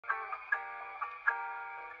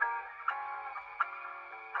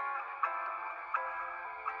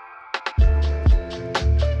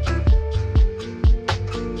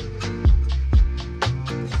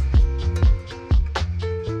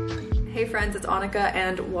friends, it's Annika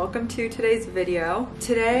and welcome to today's video.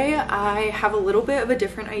 Today I have a little bit of a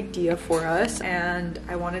different idea for us and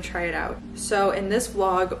I want to try it out. So in this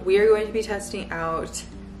vlog we are going to be testing out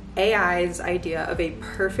AI's idea of a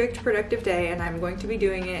perfect productive day, and I'm going to be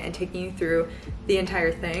doing it and taking you through the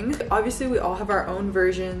entire thing. Obviously we all have our own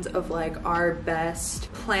versions of like our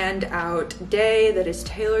best planned out day that is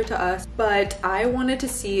tailored to us, but I wanted to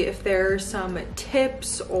see if there are some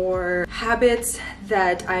tips or habits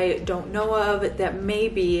that I don't know of that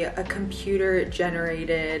maybe a computer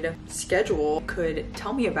generated schedule could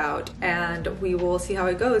tell me about, and we will see how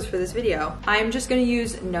it goes for this video. I'm just going to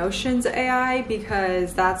use Notion's AI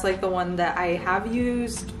because that's like the one that I have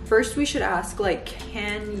used. First we should ask, like,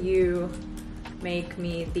 can you make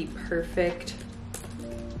me the perfect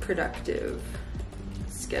productive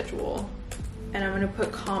schedule? And I'm gonna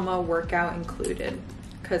put comma workout included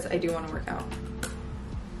because I do want to work out.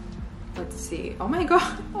 Let's see. Oh my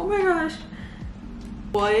god, oh my gosh,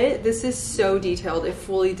 what? This is so detailed. It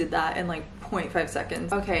fully did that in like 0.5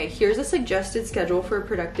 seconds. Okay, here's a suggested schedule for a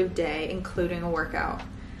productive day including a workout.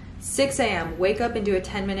 6 a.m. wake up and do a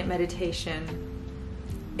 10-minute meditation.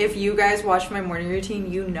 If you guys watch my morning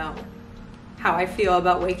routine, you know how I feel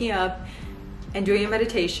about waking up and doing a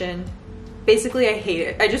meditation. Basically, I hate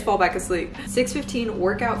it. I just fall back asleep. 6:15,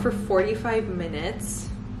 workout for 45 minutes.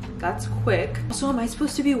 That's quick. So am I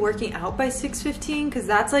supposed to be working out by 6:15? Because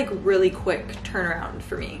that's like really quick turnaround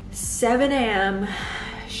for me. 7 a.m,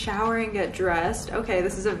 shower and get dressed. Okay,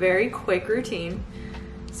 this is a very quick routine.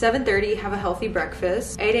 7:30, have a healthy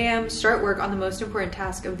breakfast. 8 a.m, start work on the most important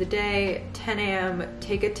task of the day. 10 a.m,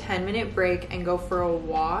 take a 10-minute break and go for a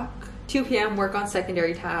walk. 2 p.m, work on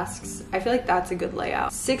secondary tasks. I feel like that's a good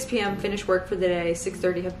layout. 6 p.m, finish work for the day.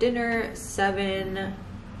 6:30, have dinner. 7,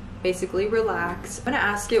 basically relax. I'm gonna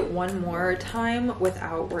ask it one more time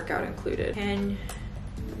without workout included. Can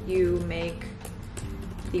you make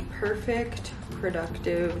the perfect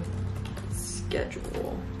productive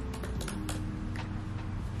schedule?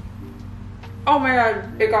 Oh my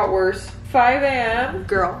god, it got worse. 5 a.m.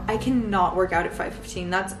 Girl, I cannot work out at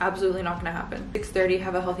 5:15. That's absolutely not gonna happen. 6:30,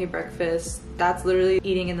 have a healthy breakfast. That's literally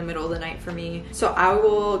eating in the middle of the night for me. So I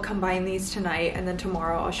will combine these tonight and then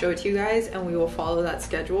tomorrow I'll show it to you guys and we will follow that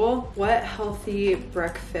schedule. What healthy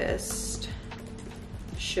breakfast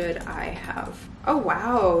should I have? Oh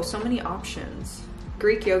wow, so many options.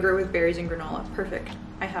 Greek yogurt with berries and granola. Perfect,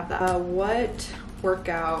 I have that. What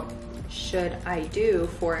workout should I do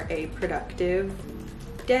for a productive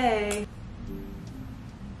day?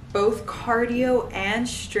 Both cardio and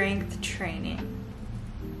strength training.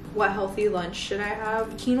 What healthy lunch should I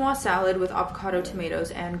have? Quinoa salad with avocado,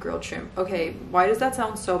 tomatoes, and grilled shrimp. Okay, why does that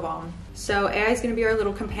sound so bomb? So AI is gonna be our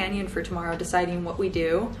little companion for tomorrow, deciding what we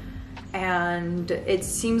do. And it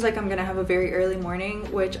seems like I'm gonna have a very early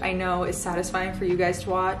morning, which I know is satisfying for you guys to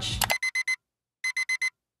watch.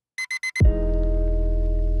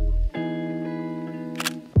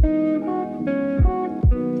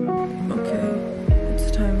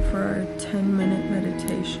 For our 10-minute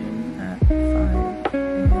meditation at 5 a.m.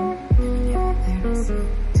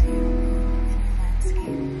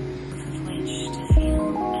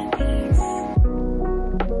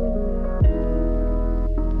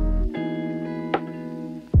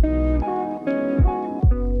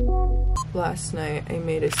 Last night I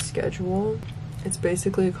made a schedule. It's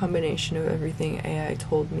basically a combination of everything AI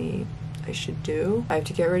told me I should do. I have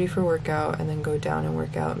to get ready for workout and then go down and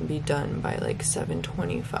work out and be done by like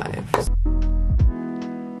 7:25.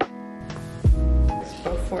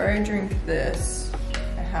 Before I drink this,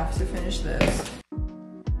 I have to finish this.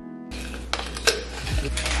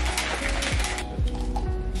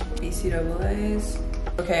 BCAAs.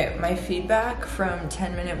 Okay, my feedback from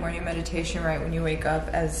 10-minute morning meditation right when you wake up,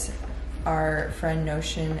 as our friend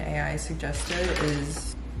Notion AI suggested,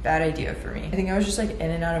 is bad idea for me. I think I was just like in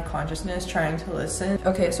and out of consciousness trying to listen.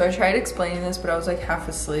 Okay, so I tried explaining this, but I was like half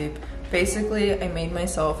asleep. Basically, I made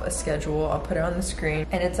myself a schedule. I'll put it on the screen,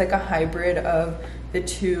 and it's like a hybrid of the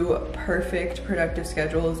two perfect productive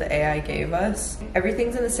schedules that AI gave us.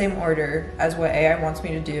 Everything's in the same order as what AI wants me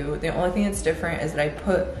to do. The only thing that's different is that I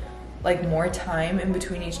put like more time in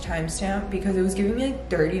between each timestamp because it was giving me like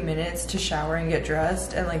 30 minutes to shower and get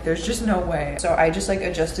dressed, and like there's just no way. So I just like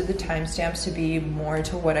adjusted the timestamps to be more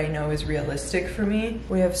to what I know is realistic for me.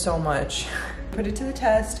 We have so much. Put it to the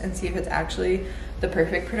test and see if it's actually the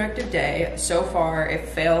perfect productive day. So far it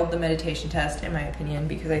failed the meditation test in my opinion,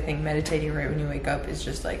 because I think meditating right when you wake up is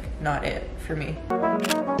just like not it for me.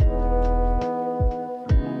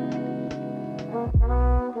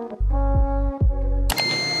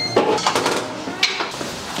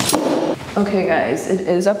 Okay guys, it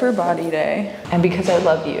is upper body day, and because I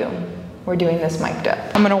love you, we're doing this mic'd up.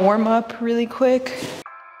 I'm gonna warm up really quick.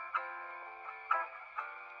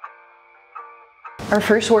 Our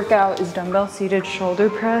first workout is dumbbell seated shoulder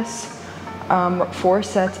press, 4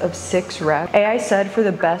 sets of 6 reps. AI said for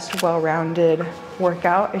the best well-rounded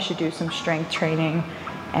workout, I should do some strength training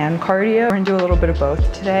and cardio. We're gonna do a little bit of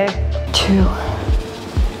both today. 2,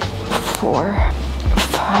 4,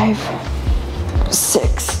 5,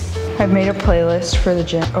 6. I've made a playlist for the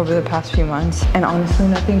gym over the past few months, and honestly,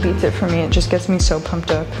 nothing beats it for me. It just gets me so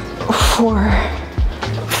pumped up. 4,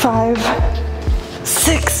 5,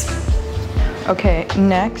 6. Okay,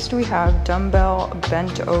 next we have dumbbell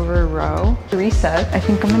bent over row. 3 sets. I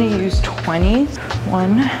think I'm gonna use 20.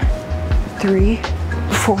 1, 3,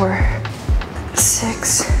 4,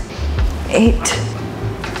 6, 8,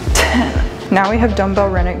 10. Now we have dumbbell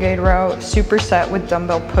renegade row, superset with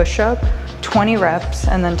dumbbell push-up, 20 reps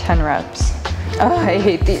and then 10 reps. I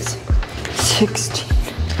hate these. 16,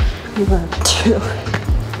 11, 2,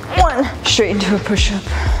 1. Straight into a push-up.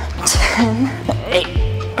 10, 8,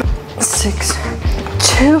 6,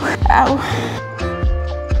 2, ow.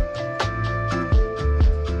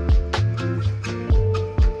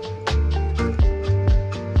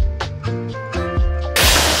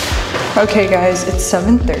 Okay guys, it's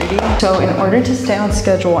 7:30. So in order to stay on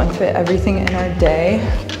schedule and fit everything in our day,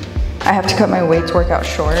 I have to cut my weights workout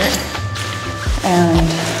short and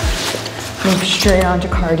move straight on to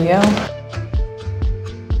cardio.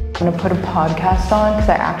 I'm gonna put a podcast on because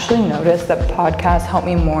I actually noticed that podcasts help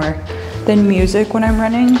me more than music when I'm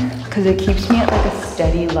running because it keeps me at like a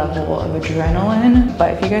steady level of adrenaline.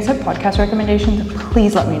 But if you guys have podcast recommendations,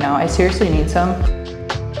 please let me know. I seriously need some.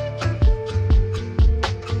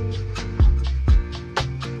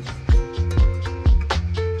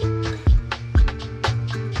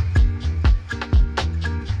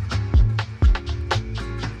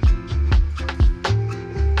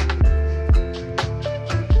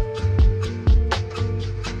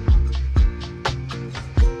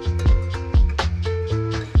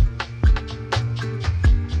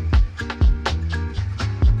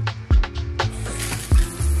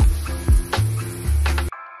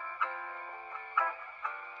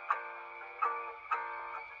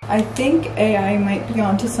 I think AI might be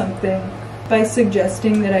onto something by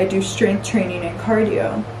suggesting that I do strength training and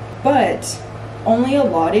cardio, but only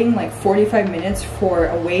allotting like 45 minutes for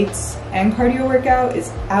a weights and cardio workout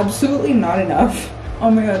is absolutely not enough.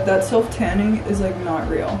 Oh my god, that self-tanning is like not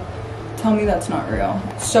real. Tell me that's not real.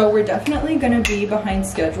 So we're definitely gonna be behind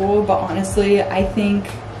schedule, but honestly, I think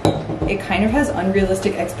it kind of has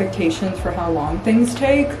unrealistic expectations for how long things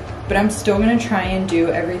take. But I'm still gonna try and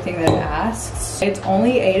do everything that it asks. It's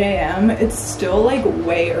only 8 a.m. It's still like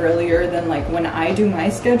way earlier than like when I do my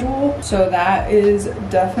schedule. So that is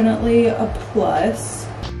definitely a plus.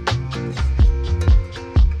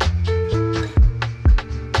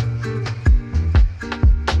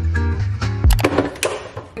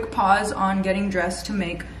 Quick pause on getting dressed to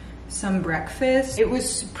make some breakfast. It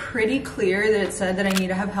was pretty clear that it said that I need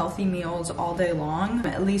to have healthy meals all day long,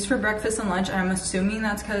 at least for breakfast and lunch. I'm assuming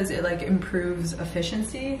that's because it like improves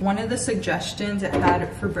efficiency. One of the suggestions it had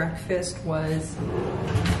for breakfast was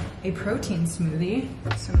a protein smoothie,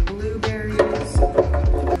 some blueberries,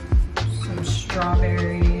 some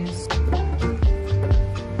strawberries,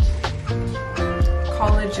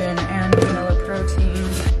 collagen and vanilla protein,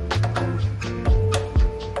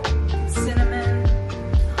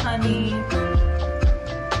 honey,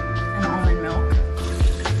 and almond milk.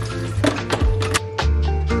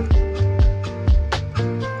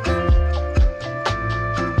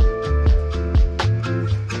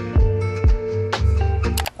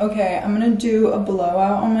 Okay, I'm gonna do a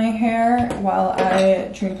blowout on my hair while I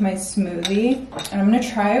drink my smoothie. And I'm gonna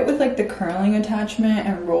try it with like the curling attachment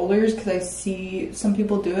and rollers because I see some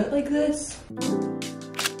people do it like this.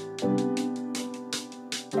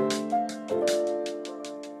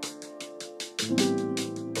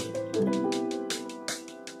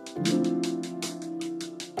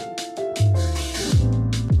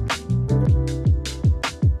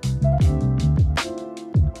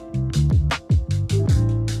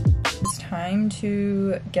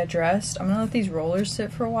 To get dressed. I'm gonna let these rollers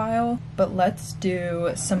sit for a while, but let's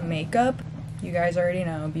do some makeup. You guys already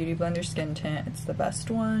know Beauty Blender Skin Tint, it's the best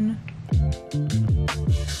one.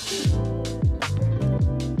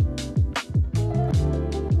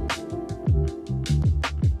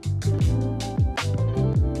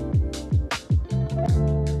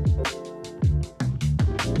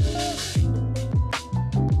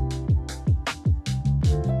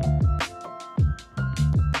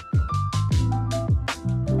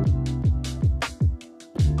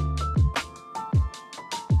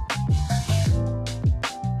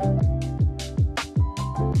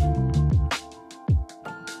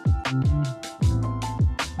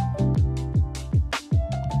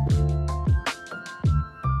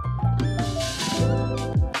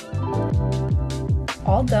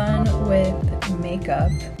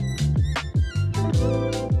 makeup.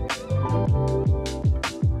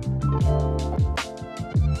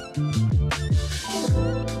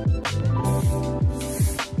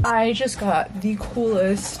 I just got the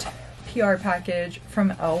coolest PR package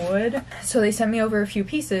from Elwood. So they sent me over a few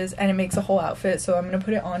pieces and it makes a whole outfit, so I'm gonna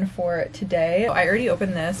put it on for today. I already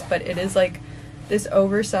opened this, but it is like this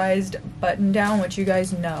oversized button down, which you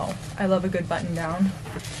guys know I love a good button down.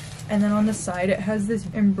 And then on the side it has this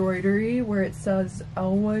embroidery where it says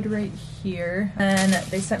Elwood right here. And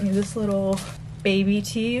they sent me this little baby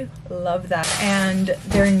tee, love that, and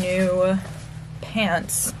their new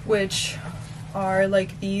pants, which are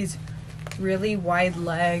like these really wide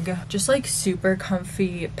leg, just like super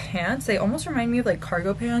comfy pants. They almost remind me of like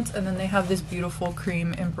cargo pants, and then they have this beautiful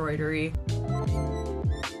cream embroidery.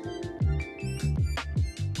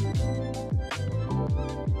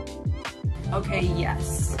 Okay,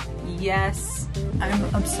 yes,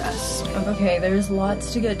 I'm obsessed. Okay, there's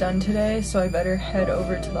lots to get done today, so I better head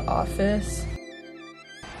over to the office.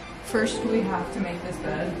 First, we have to make this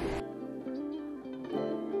bed.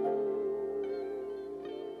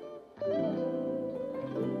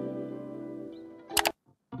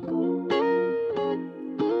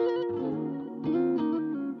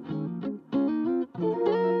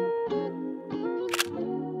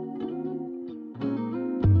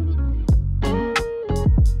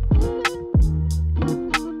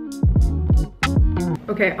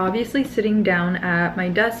 Okay, obviously sitting down at my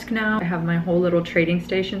desk now. I have my whole little trading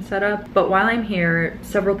station set up, but while I'm here,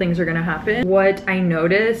 several things are gonna happen. What I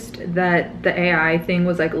noticed that the AI thing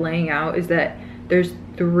was like laying out is that there's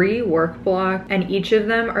 3 work blocks and each of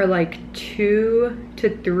them are like 2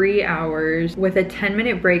 to 3 hours with a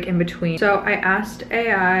 10-minute break in between. So I asked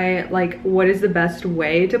AI like, what is the best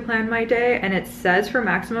way to plan my day? And it says for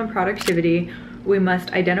maximum productivity, we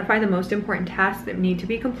must identify the most important tasks that need to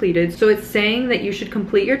be completed. So it's saying that you should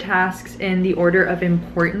complete your tasks in the order of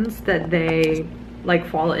importance that they like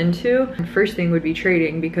fall into. And first thing would be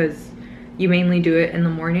trading, because you mainly do it in the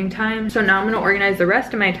morning time. So now I'm gonna organize the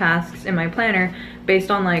rest of my tasks in my planner based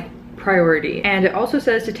on like priority. And it also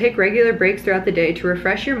says to take regular breaks throughout the day to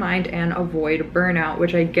refresh your mind and avoid burnout,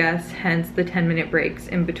 which I guess hence the 10-minute breaks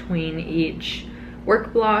in between each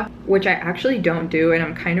work block, which I actually don't do, and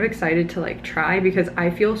I'm kind of excited to like try because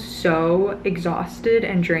I feel so exhausted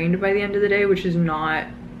and drained by the end of the day, which is not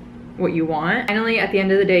what you want. Finally, at the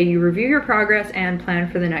end of the day, you review your progress and plan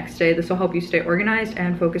for the next day. This will help you stay organized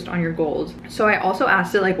and focused on your goals. So I also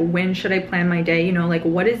asked it like, when should I plan my day? You know, like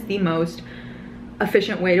what is the most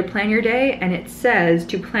efficient way to plan your day? And it says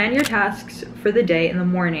to plan your tasks for the day in the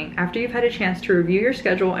morning after you've had a chance to review your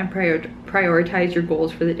schedule and prioritize your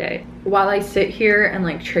goals for the day. While I sit here and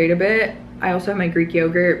like trade a bit, I also have my Greek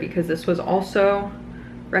yogurt because this was also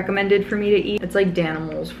recommended for me to eat. It's like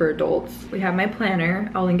Danimals for adults. We have my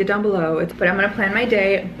planner, I'll link it down below, but I'm gonna plan my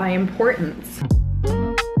day by importance.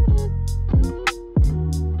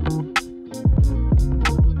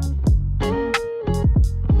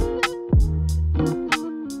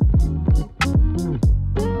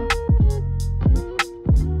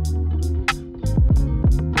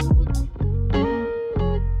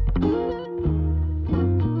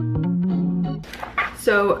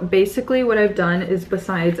 So basically what I've done is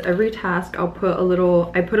besides every task, I put a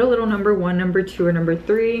little number 1, number 2, or number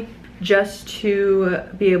 3, just to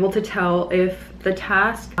be able to tell if the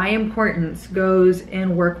task by importance goes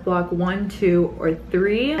in work block 1, 2, or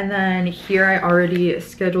 3. And then here I already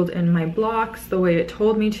scheduled in my blocks the way it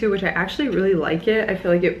told me to, which I actually really like it. I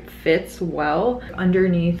feel like it fits well.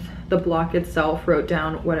 Underneath the block itself, wrote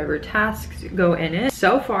down whatever tasks go in it.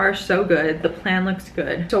 So far, so good. The plan looks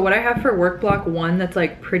good. So what I have for work block 1 that's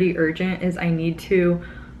like pretty urgent is I need to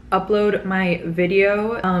upload my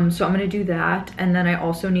video. So I'm gonna do that. And then I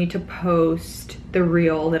also need to post the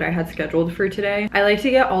reel that I had scheduled for today. I like to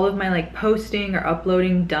get all of my like posting or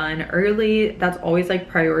uploading done early. That's always like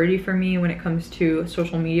priority for me when it comes to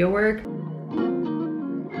social media work.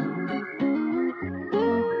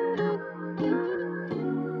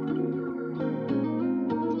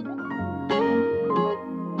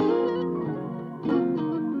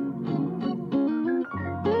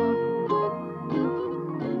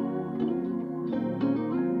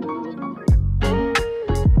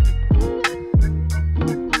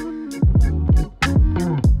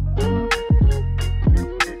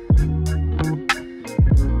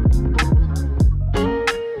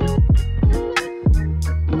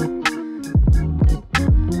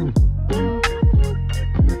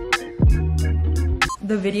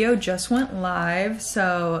 The video just went live,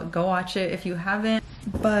 so go watch it if you haven't.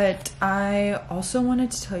 But I also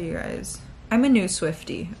wanted to tell you guys, I'm a new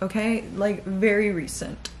Swiftie, okay? Like very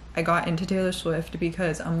recent. I got into Taylor Swift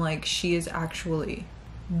because I'm like, she is actually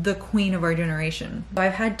the queen of our generation.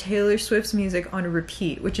 I've had Taylor Swift's music on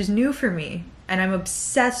repeat, which is new for me, and I'm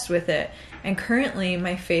obsessed with it. And currently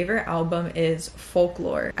my favorite album is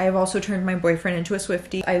Folklore. I have also turned my boyfriend into a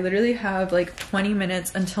Swiftie. I literally have like 20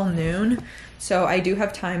 minutes until noon, so I do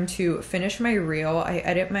have time to finish my reel. I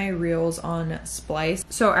edit my reels on Splice.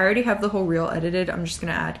 So I already have the whole reel edited. I'm just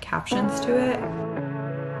gonna add captions to it.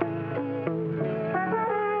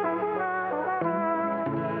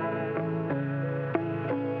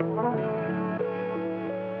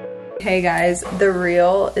 Hey guys, the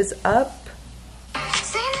reel is up.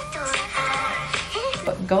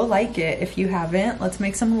 Go like it if you haven't. Let's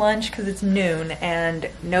make some lunch because it's noon and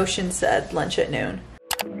Notion said lunch at noon.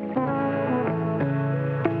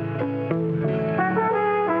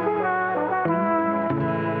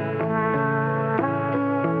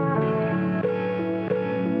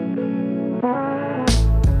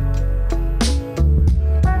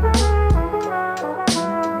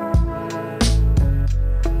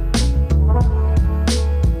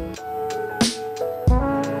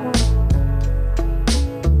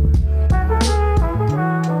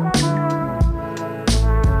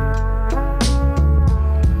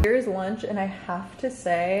 And I have to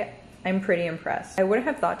say, I'm pretty impressed. I wouldn't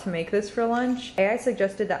have thought to make this for lunch. AI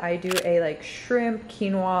suggested that I do a like shrimp,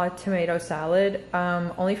 quinoa, tomato salad,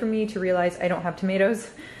 only for me to realize I don't have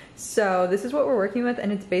tomatoes. So this is what we're working with,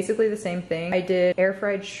 and it's basically the same thing. I did air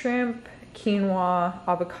fried shrimp, quinoa,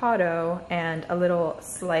 avocado, and a little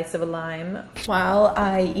slice of a lime. While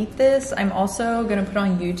I eat this, I'm also gonna put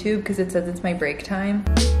on YouTube because it says it's my break time.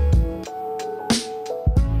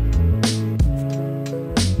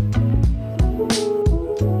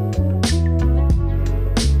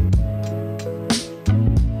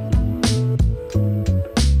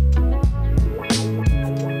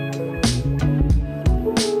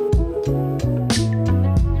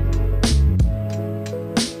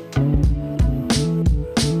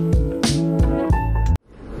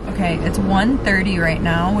 It's 1:30 right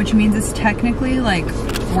now, which means it's technically like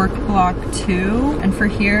work block 2, and for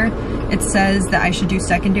here it says that I should do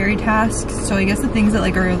secondary tasks, so I guess the things that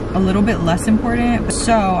like are a little bit less important.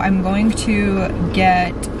 So I'm going to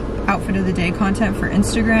get outfit of the day content for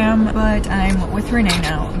Instagram, but I'm with Renee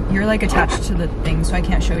now. You're like attached to the thing, so I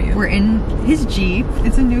can't show you. We're in his Jeep.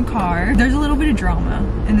 It's a new car. There's a little bit of drama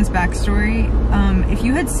in this backstory. If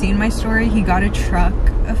you had seen my story, he got a truck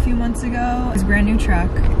a few months ago, his brand new truck,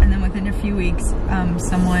 and then within a few weeks,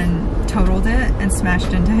 someone totaled it and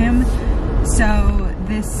smashed into him. So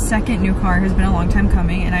this second new car has been a long time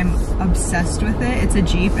coming, and I'm obsessed with it. It's a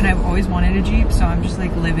Jeep, and I've always wanted a Jeep, so I'm just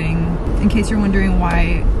like living. In case you're wondering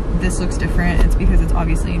why this looks different, it's because it's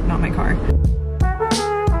obviously not my car.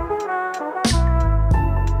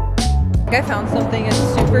 I found something, it's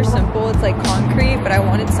super simple, it's like concrete, but I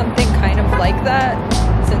wanted something kind of like that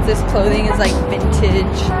since this clothing is like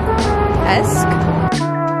vintage-esque.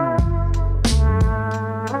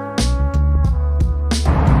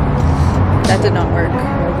 That did not work.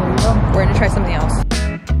 We're gonna try something else.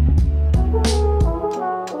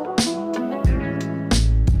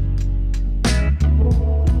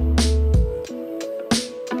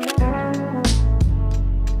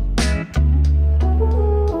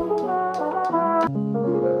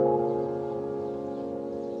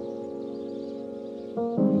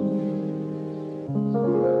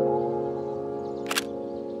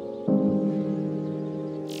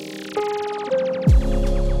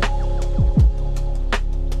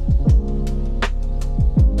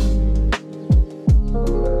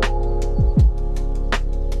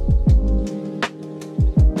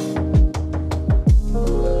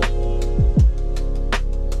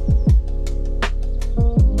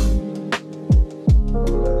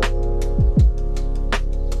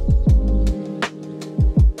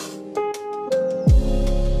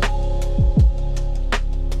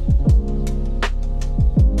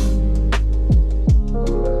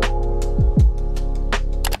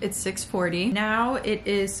 It's 6:40. Now it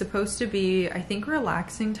is supposed to be, I think,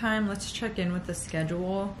 relaxing time. Let's check in with the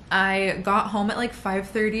schedule. I got home at like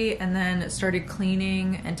 5:30 and then started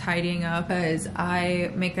cleaning and tidying up because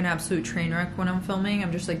I make an absolute train wreck when I'm filming.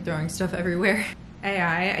 I'm just like throwing stuff everywhere.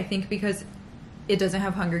 AI, I think because it doesn't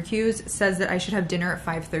have hunger cues, says that I should have dinner at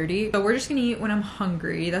 5:30. So we're just gonna eat when I'm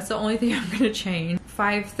hungry. That's the only thing I'm gonna change.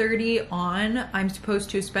 5:30 on, I'm supposed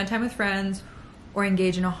to spend time with friends or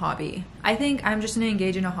engage in a hobby. I think I'm just gonna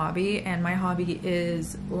engage in a hobby, and my hobby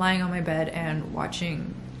is lying on my bed and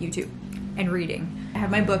watching YouTube and reading. I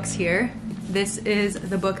have my books here. This is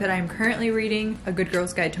the book that I'm currently reading, A Good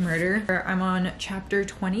Girl's Guide to Murder. I'm on chapter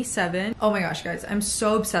 27. Oh my gosh, guys, I'm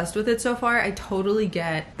so obsessed with it so far. I totally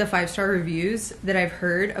get the 5-star reviews that I've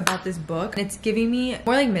heard about this book. It's giving me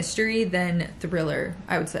more like mystery than thriller,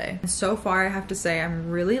 I would say. So far, I have to say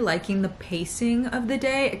I'm really liking the pacing of the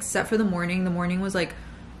day, except for the morning. The morning was like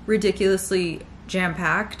ridiculously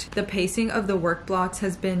jam-packed. The pacing of the work blocks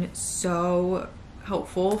has been so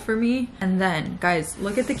helpful for me. And then, guys,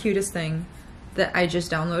 look at the cutest thing that I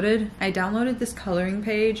just downloaded. I downloaded this coloring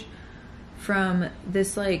page from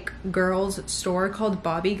this like girl's store called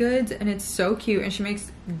Bobby Goods, and it's so cute, and she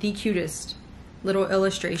makes the cutest little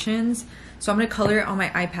illustrations. So I'm gonna color it on my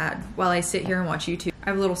iPad while I sit here and watch YouTube.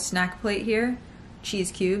 I have a little snack plate here,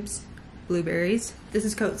 cheese cubes, blueberries. This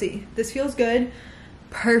is cozy. This feels good.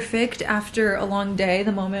 Perfect after a long day,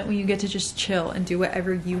 the moment when you get to just chill and do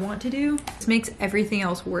whatever you want to do. This makes everything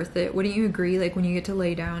else worth it. Wouldn't you agree? Like when you get to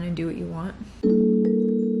lay down and do what you want.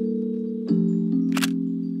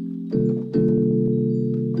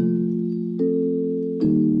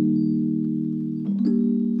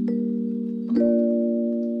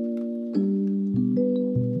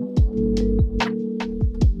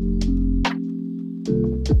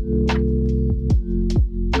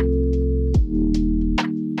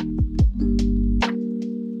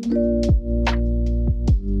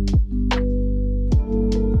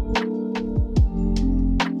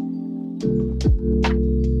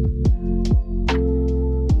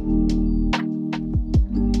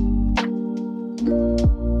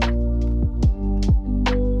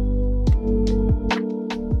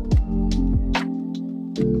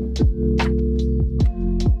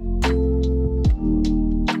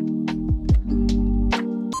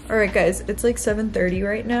 Alright guys, it's like 7:30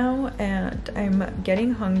 right now and I'm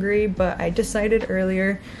getting hungry, but I decided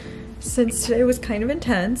earlier, since today was kind of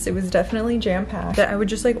intense, it was definitely jam-packed, that I would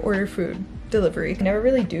just like order food delivery. I never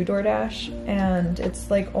really do DoorDash, and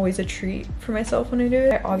it's like always a treat for myself when I do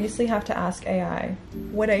it. I obviously have to ask AI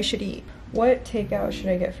what I should eat. What takeout should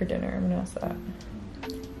I get for dinner? I'm gonna ask that.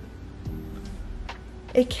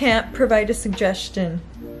 It can't provide a suggestion.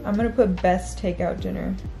 I'm gonna put best takeout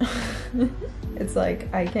dinner. It's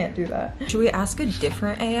like, I can't do that. Should we ask a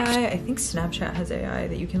different AI? I think Snapchat has AI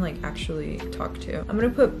that you can like actually talk to. I'm gonna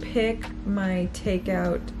put pick my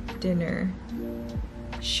takeout dinner.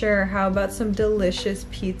 Sure, how about some delicious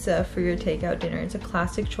pizza for your takeout dinner? It's a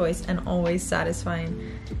classic choice and always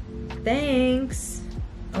satisfying. Thanks.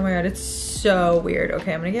 Oh my god, it's so weird.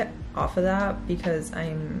 Okay, I'm gonna get off of that because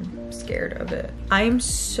I'm scared of it. I am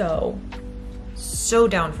so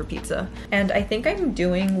down for pizza, and I think I'm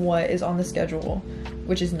doing what is on the schedule,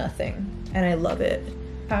 which is nothing, and I love it.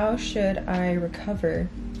 How should I recover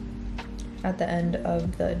at the end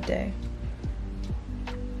of the day?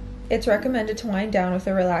 It's recommended to wind down with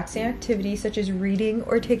a relaxing activity such as reading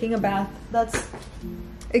or taking a bath. That's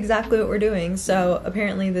exactly what we're doing, so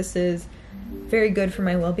apparently this is very good for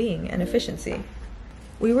my well-being and efficiency.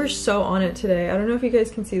 We were so on it today. I don't know if you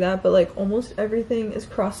guys can see that, but like almost everything is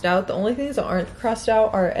crossed out. The only things that aren't crossed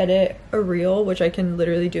out are edit a reel, which I can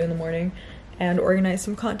literally do in the morning, and organize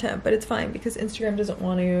some content, but it's fine because Instagram doesn't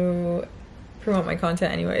want to promote my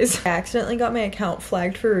content anyways. I accidentally got my account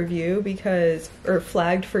flagged for review or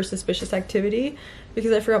flagged for suspicious activity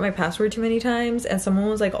because I forgot my password too many times, and someone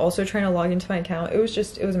was like also trying to log into my account. It was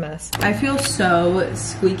a mess. I feel so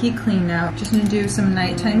squeaky clean now. Just gonna do some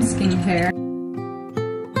nighttime skincare.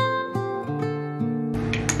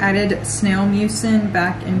 Added snail mucin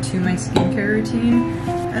back into my skincare routine,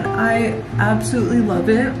 and I absolutely love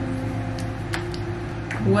it.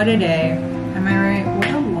 What a day. Am I right? What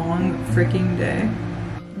a long freaking day.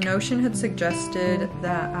 Notion had suggested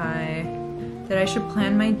that I should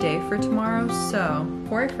plan my day for tomorrow, so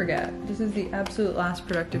before I forget, this is the absolute last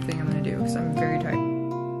productive thing I'm gonna do because I'm very tired.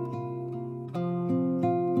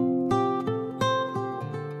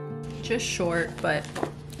 Just short, but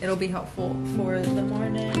it'll be helpful for the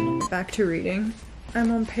morning. Back to reading.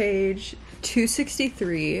 I'm on page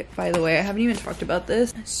 263. By the way, I haven't even talked about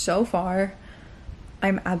this. So far,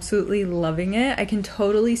 I'm absolutely loving it. I can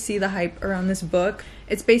totally see the hype around this book.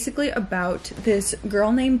 It's basically about this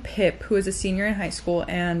girl named Pip who is a senior in high school,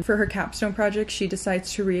 and for her capstone project, she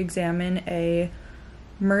decides to re-examine a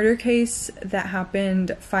murder case that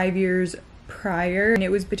happened 5 years prior, and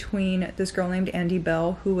it was between this girl named Andy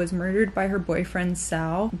Bell, who was murdered by her boyfriend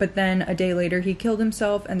Sal, but then a day later he killed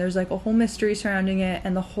himself, and there's like a whole mystery surrounding it,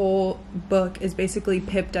 and the whole book is basically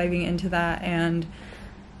Pip diving into that and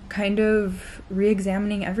kind of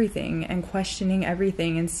re-examining everything and questioning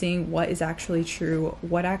everything and seeing what is actually true,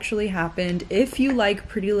 what actually happened. If you like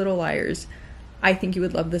Pretty Little Liars, I think you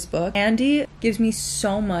would love this book. Andy gives me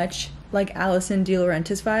so much like Alison De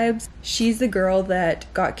Laurentiis vibes. She's the girl that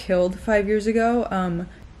got killed 5 years ago.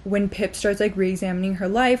 When Pip starts like re-examining her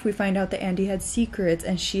life, we find out that Andy had secrets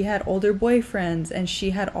and she had older boyfriends and she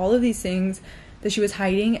had all of these things that she was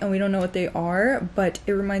hiding and we don't know what they are, but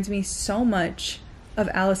it reminds me so much of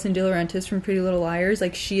Alison De Laurentiis from Pretty Little Liars.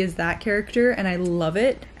 Like, she is that character and I love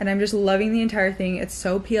it, and I'm just loving the entire thing. It's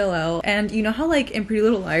so PLL. And you know how like in Pretty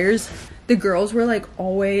Little Liars the girls were like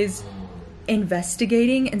always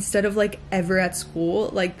investigating instead of like ever at school?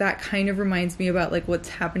 Like, that kind of reminds me about like what's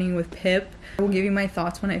happening with Pip. I will give you my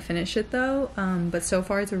thoughts when I finish it though, but so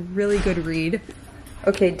far it's a really good read.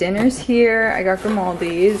 Okay, dinner's here. I got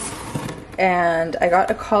Grimaldi's and I got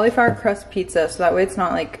a cauliflower crust pizza so that way it's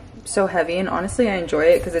not like so heavy, and honestly I enjoy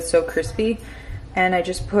it because it's so crispy, and I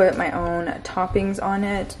just put my own toppings on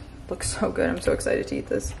it. Looks so good. I'm so excited to eat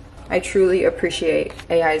this. I truly appreciate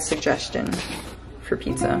AI's suggestion for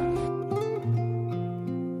pizza.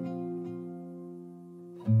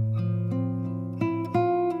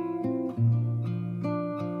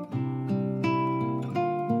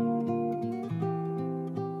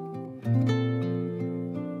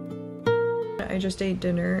 I just ate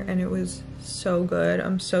dinner and it was so good.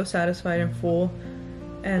 I'm so satisfied and full,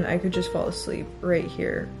 and I could just fall asleep right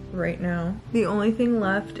here, right now. The only thing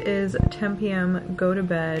left is 10 p.m. go to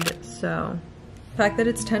bed, so the fact that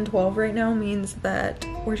it's 10:12 right now means that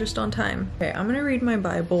we're just on time. Okay, I'm gonna read my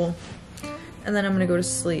Bible and then I'm gonna go to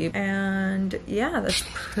sleep, and yeah, that's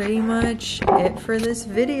pretty much it for this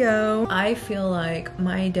video. I feel like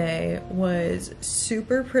my day was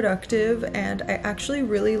super productive and I actually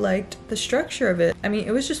really liked the structure of it. I mean,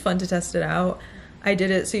 it was just fun to test it out. I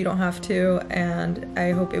did it so you don't have to, and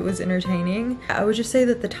I hope it was entertaining. I would just say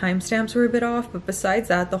that the timestamps were a bit off, but besides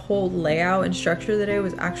that, the whole layout and structure of the day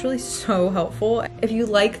was actually so helpful. If you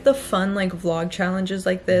like the fun like vlog challenges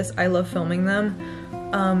like this, I love filming them.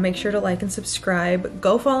 Make sure to like and subscribe.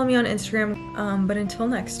 Go follow me on Instagram. But until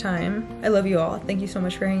next time, I love you all. Thank you so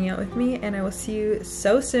much for hanging out with me, and I will see you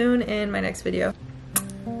so soon in my next video.